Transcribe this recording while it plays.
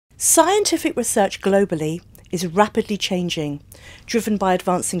Scientific research globally is rapidly changing, driven by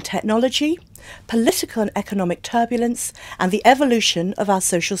advancing technology, political and economic turbulence, and the evolution of our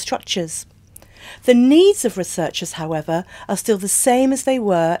social structures. The needs of researchers, however, are still the same as they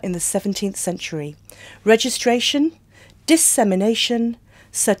were in the 17th century: registration, dissemination,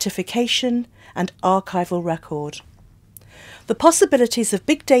 certification, and archival record. The possibilities of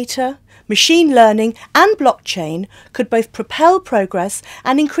big data, machine learning and blockchain could both propel progress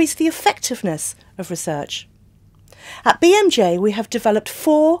and increase the effectiveness of research. At BMJ, we have developed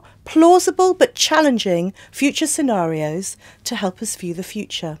 4 plausible but challenging future scenarios to help us view the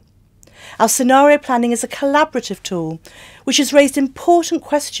future. Our scenario planning is a collaborative tool which has raised important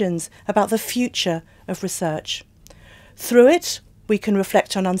questions about the future of research. Through it, we can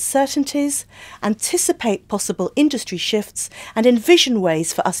reflect on uncertainties, anticipate possible industry shifts, and envision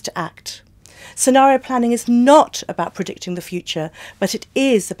ways for us to act. Scenario planning is not about predicting the future, but it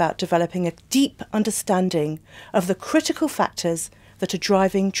is about developing a deep understanding of the critical factors that are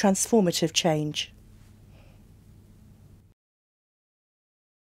driving transformative change.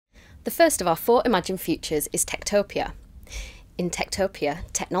 The first of our 4 imagined futures is Techtopia. In Techtopia,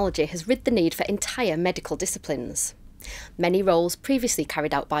 technology has rid the need for entire medical disciplines. Many roles previously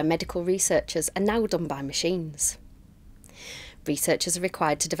carried out by medical researchers are now done by machines. Researchers are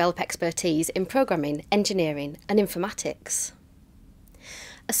required to develop expertise in programming, engineering, and informatics.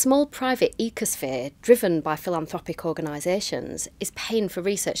 A small private ecosphere driven by philanthropic organisations is paying for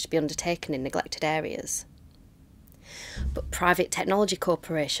research to be undertaken in neglected areas. But private technology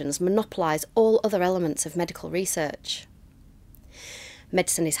corporations monopolise all other elements of medical research.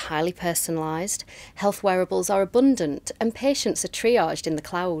 Medicine is highly personalised, health wearables are abundant, and patients are triaged in the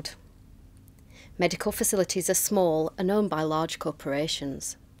cloud. Medical facilities are small and owned by large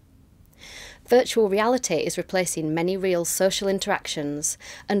corporations. Virtual reality is replacing many real social interactions,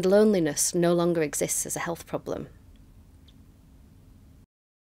 and loneliness no longer exists as a health problem.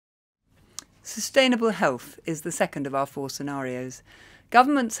 Sustainable health is the second of our 4 scenarios.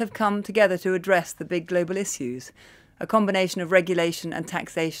 Governments have come together to address the big global issues. A combination of regulation and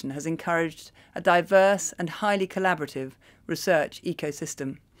taxation has encouraged a diverse and highly collaborative research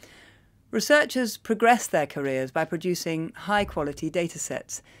ecosystem. Researchers progress their careers by producing high-quality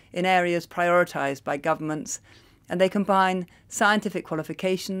datasets in areas prioritised by governments, and they combine scientific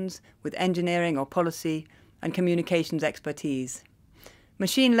qualifications with engineering or policy and communications expertise.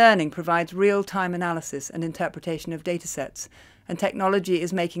 Machine learning provides real-time analysis and interpretation of datasets, and technology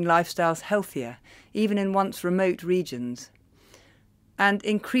is making lifestyles healthier, even in once remote regions. And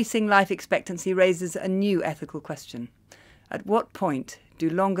increasing life expectancy raises a new ethical question. At what point do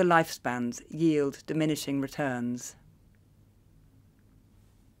longer lifespans yield diminishing returns?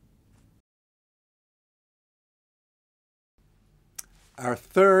 Our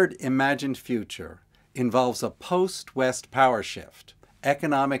third imagined future involves a post-West power shift.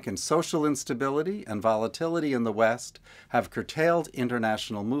 Economic and social instability and volatility in the West have curtailed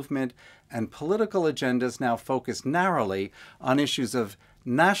international movement, and political agendas now focus narrowly on issues of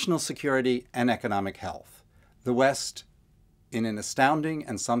national security and economic health. The West, in an astounding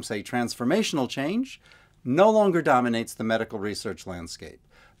and some say transformational change, no longer dominates the medical research landscape.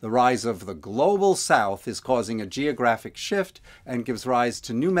 The rise of the global South is causing a geographic shift and gives rise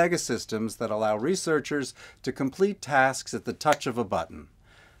to new megasystems that allow researchers to complete tasks at the touch of a button.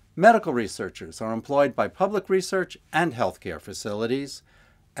 Medical researchers are employed by public research and healthcare facilities,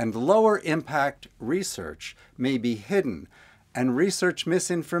 and lower impact research may be hidden, and research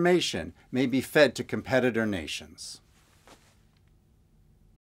misinformation may be fed to competitor nations.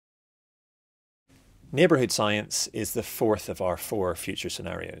 Neighbourhood Science is the 4th of our 4 future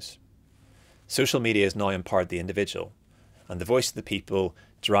scenarios. Social media has now empowered the individual, and the voice of the people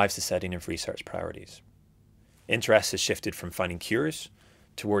drives the setting of research priorities. Interest has shifted from finding cures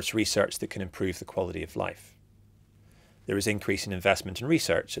towards research that can improve the quality of life. There is increasing investment in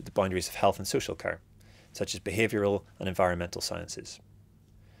research at the boundaries of health and social care, such as behavioural and environmental sciences.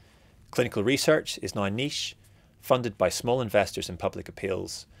 Clinical research is now niche, funded by small investors and public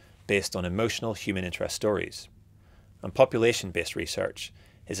appeals, based on emotional human interest stories, and population-based research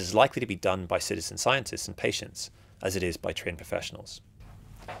is as likely to be done by citizen scientists and patients as it is by trained professionals.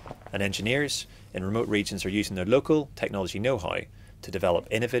 And engineers in remote regions are using their local technology know-how to develop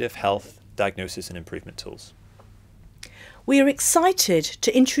innovative health, diagnosis and improvement tools. We are excited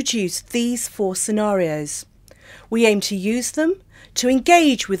to introduce these 4 scenarios. We aim to use them to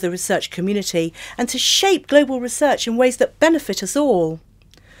engage with the research community and to shape global research in ways that benefit us all.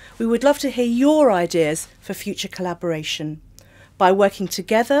 We would love to hear your ideas for future collaboration. By working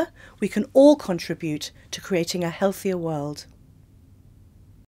together, we can all contribute to creating a healthier world.